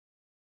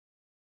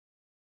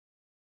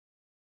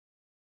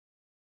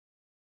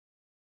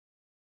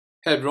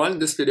Hey everyone,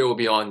 this video will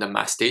be on the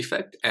mass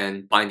defect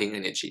and binding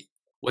energy.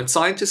 When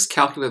scientists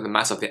calculate the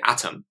mass of the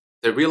atom,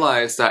 they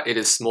realize that it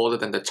is smaller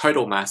than the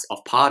total mass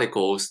of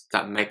particles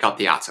that make up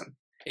the atom.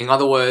 In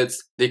other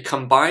words, the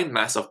combined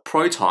mass of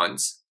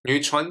protons,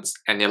 neutrons,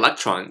 and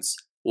electrons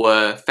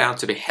were found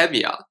to be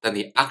heavier than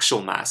the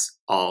actual mass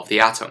of the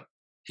atom.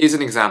 Here's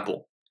an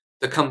example.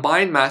 The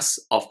combined mass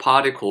of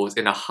particles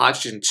in a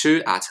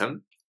hydrogen-2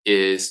 atom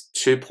is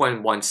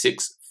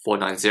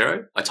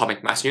 2.16490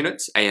 atomic mass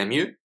units,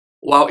 AMU,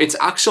 while its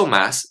actual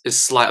mass is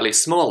slightly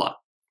smaller,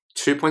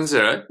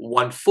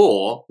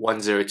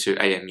 2.014102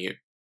 AMU.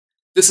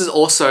 This is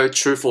also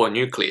true for a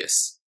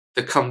nucleus.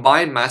 The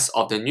combined mass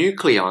of the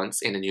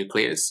nucleons in the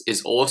nucleus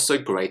is also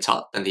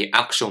greater than the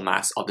actual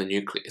mass of the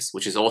nucleus,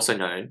 which is also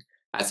known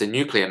as the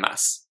nuclear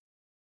mass.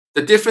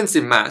 The difference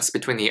in mass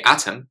between the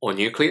atom or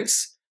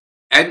nucleus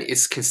and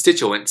its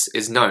constituents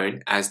is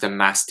known as the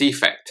mass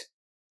defect.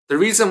 The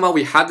reason why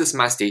we have this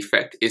mass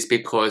defect is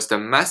because the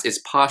mass is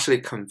partially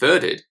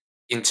converted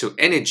into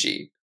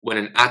energy when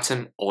an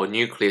atom or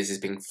nucleus is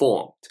being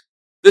formed.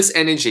 This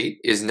energy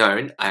is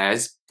known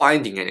as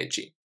binding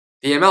energy.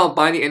 The amount of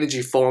binding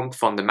energy formed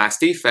from the mass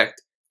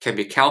defect can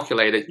be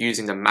calculated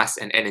using the mass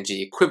and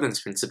energy equivalence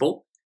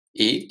principle,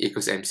 E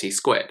equals mc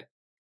squared.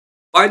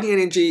 Binding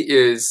energy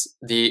is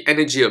the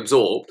energy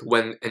absorbed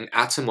when an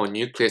atom or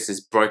nucleus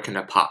is broken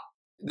apart.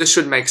 This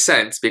should make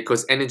sense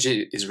because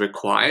energy is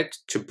required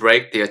to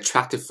break the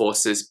attractive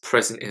forces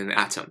present in an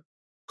atom.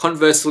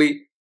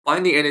 Conversely,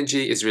 binding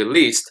energy is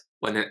released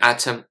when an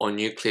atom or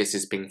nucleus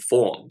is being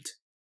formed.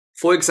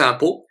 For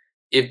example,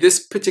 if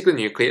this particular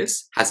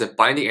nucleus has a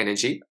binding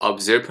energy of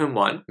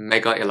 0.1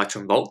 mega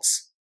electron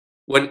volts,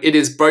 when it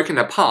is broken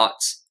apart,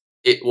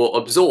 it will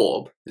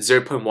absorb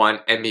 0.1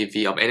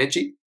 MeV of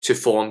energy to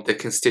form the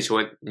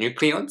constituent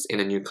nucleons in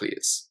the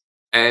nucleus.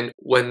 And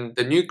when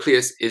the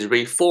nucleus is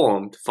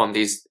reformed from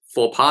these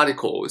four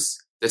particles,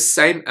 the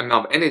same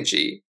amount of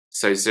energy,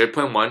 so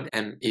 0.1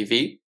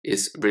 MeV,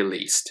 is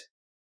released.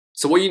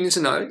 So what you need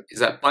to know is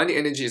that binding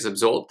energy is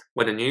absorbed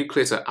when the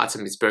nucleus or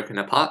atom is broken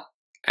apart,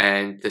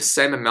 and the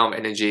same amount of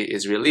energy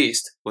is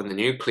released when the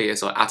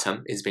nucleus or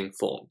atom is being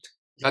formed.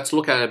 Let's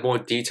look at a more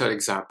detailed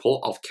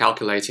example of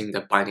calculating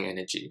the binding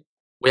energy.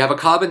 We have a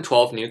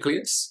carbon-12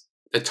 nucleus.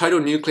 The total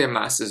nuclear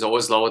mass is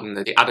always lower than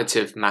the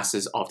additive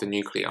masses of the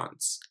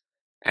nucleons.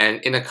 And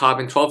in a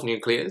carbon-12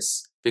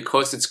 nucleus,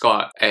 because it's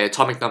got an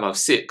atomic number of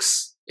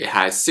 6, it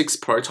has 6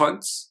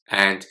 protons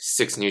and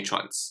 6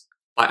 neutrons.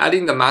 By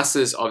adding the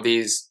masses of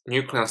these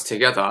nucleons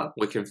together,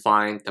 we can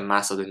find the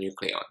mass of the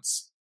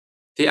nucleons.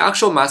 The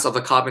actual mass of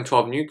the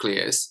carbon-12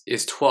 nucleus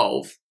is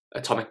 12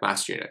 atomic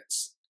mass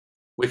units.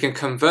 We can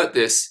convert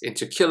this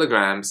into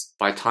kilograms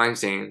by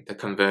timesing the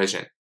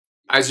conversion.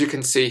 As you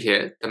can see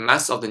here, the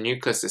mass of the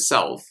nucleus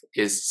itself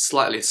is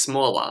slightly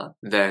smaller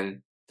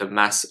than the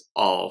mass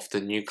of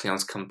the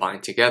nucleons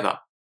combined together.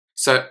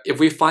 So if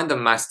we find the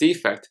mass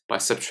defect by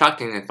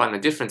subtracting and find the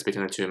difference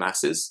between the two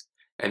masses,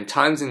 and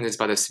timesing this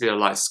by the speed of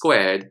light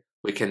squared,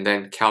 we can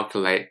then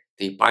calculate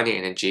the binding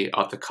energy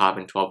of the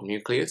carbon-12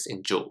 nucleus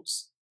in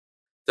joules.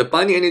 The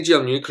binding energy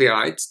of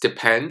nuclides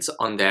depends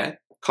on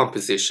their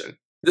composition.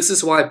 This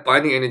is why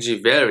binding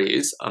energy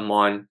varies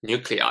among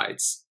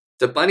nuclides.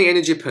 The binding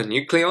energy per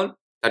nucleon,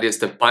 that is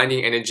the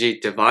binding energy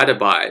divided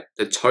by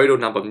the total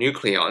number of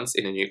nucleons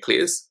in a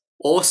nucleus,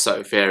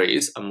 also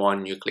varies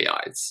among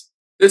nuclides.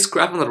 This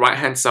graph on the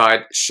right-hand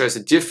side shows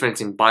the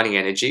difference in binding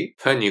energy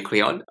per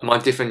nucleon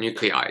among different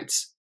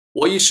nuclides.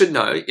 What you should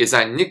know is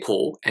that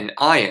nickel and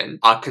iron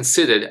are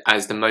considered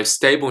as the most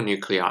stable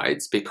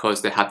nuclides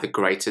because they have the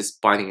greatest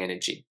binding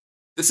energy.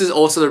 This is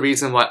also the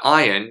reason why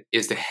iron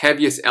is the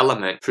heaviest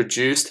element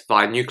produced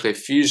by nuclear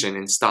fusion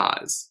in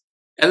stars.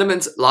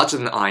 Elements larger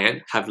than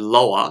iron have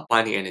lower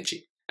binding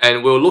energy,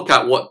 and we'll look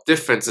at what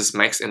difference this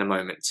makes in a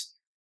moment.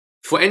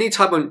 For any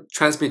type of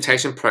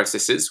transmutation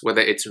processes,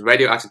 whether it's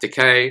radioactive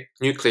decay,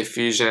 nuclear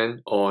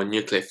fusion, or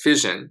nuclear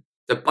fission,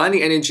 the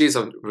binding energies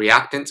of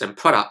reactants and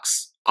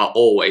products are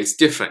always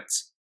different.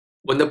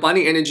 When the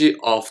binding energy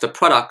of the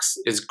products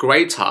is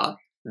greater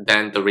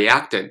than the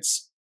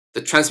reactants,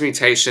 the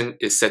transmutation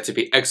is said to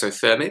be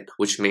exothermic,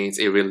 which means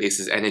it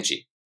releases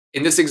energy.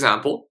 In this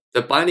example,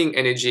 the binding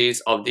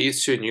energies of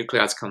these two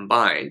nuclides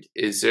combined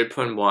is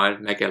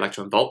 0.1 mega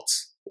electron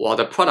volts, while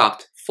the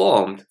product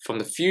formed from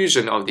the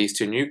fusion of these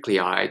two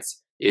nuclides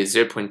is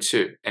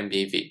 0.2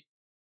 MeV.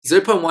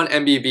 0.1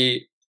 MeV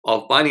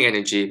of binding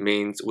energy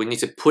means we need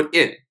to put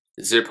in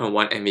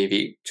 0.1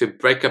 MeV to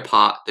break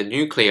apart the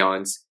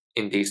nucleons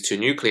in these two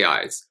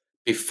nuclides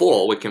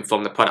before we can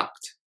form the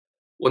product.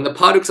 When the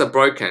particles are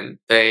broken,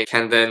 they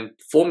can then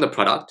form the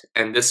product,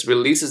 and this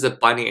releases the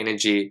binding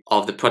energy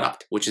of the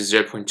product, which is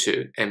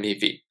 0.2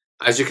 MeV.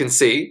 As you can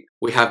see,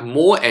 we have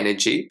more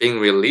energy being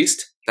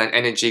released than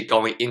energy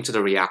going into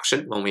the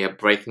reaction when we are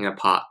breaking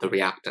apart the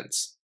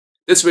reactants.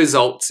 This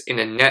results in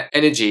a net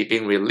energy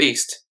being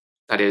released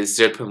that is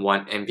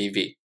 0.1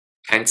 MeV.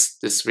 Hence,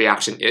 this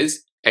reaction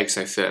is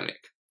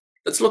exothermic.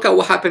 Let's look at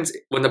what happens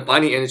when the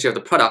binding energy of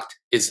the product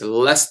is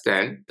less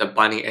than the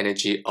binding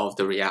energy of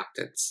the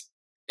reactants.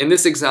 In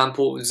this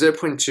example,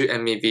 0.2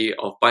 MeV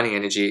of binding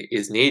energy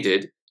is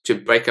needed to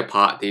break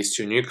apart these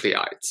two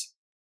nuclides.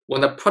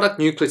 When the product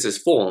nucleus is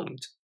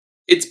formed,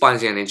 its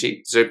binding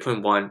energy,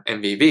 0.1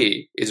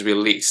 MeV, is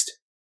released.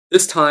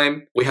 This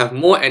time, we have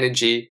more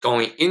energy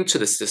going into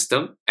the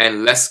system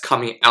and less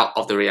coming out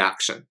of the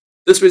reaction.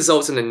 This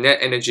results in a net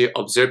energy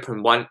of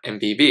 0.1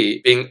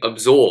 MeV being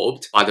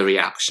absorbed by the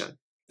reaction.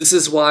 This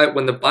is why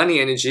when the binding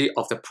energy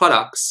of the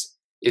products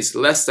is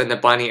less than the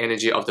binding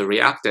energy of the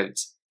reactant,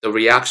 the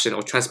reaction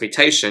or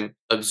transmutation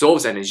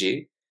absorbs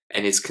energy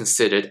and is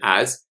considered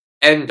as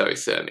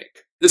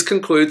endothermic. This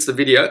concludes the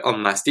video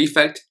on mass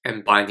defect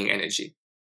and binding energy.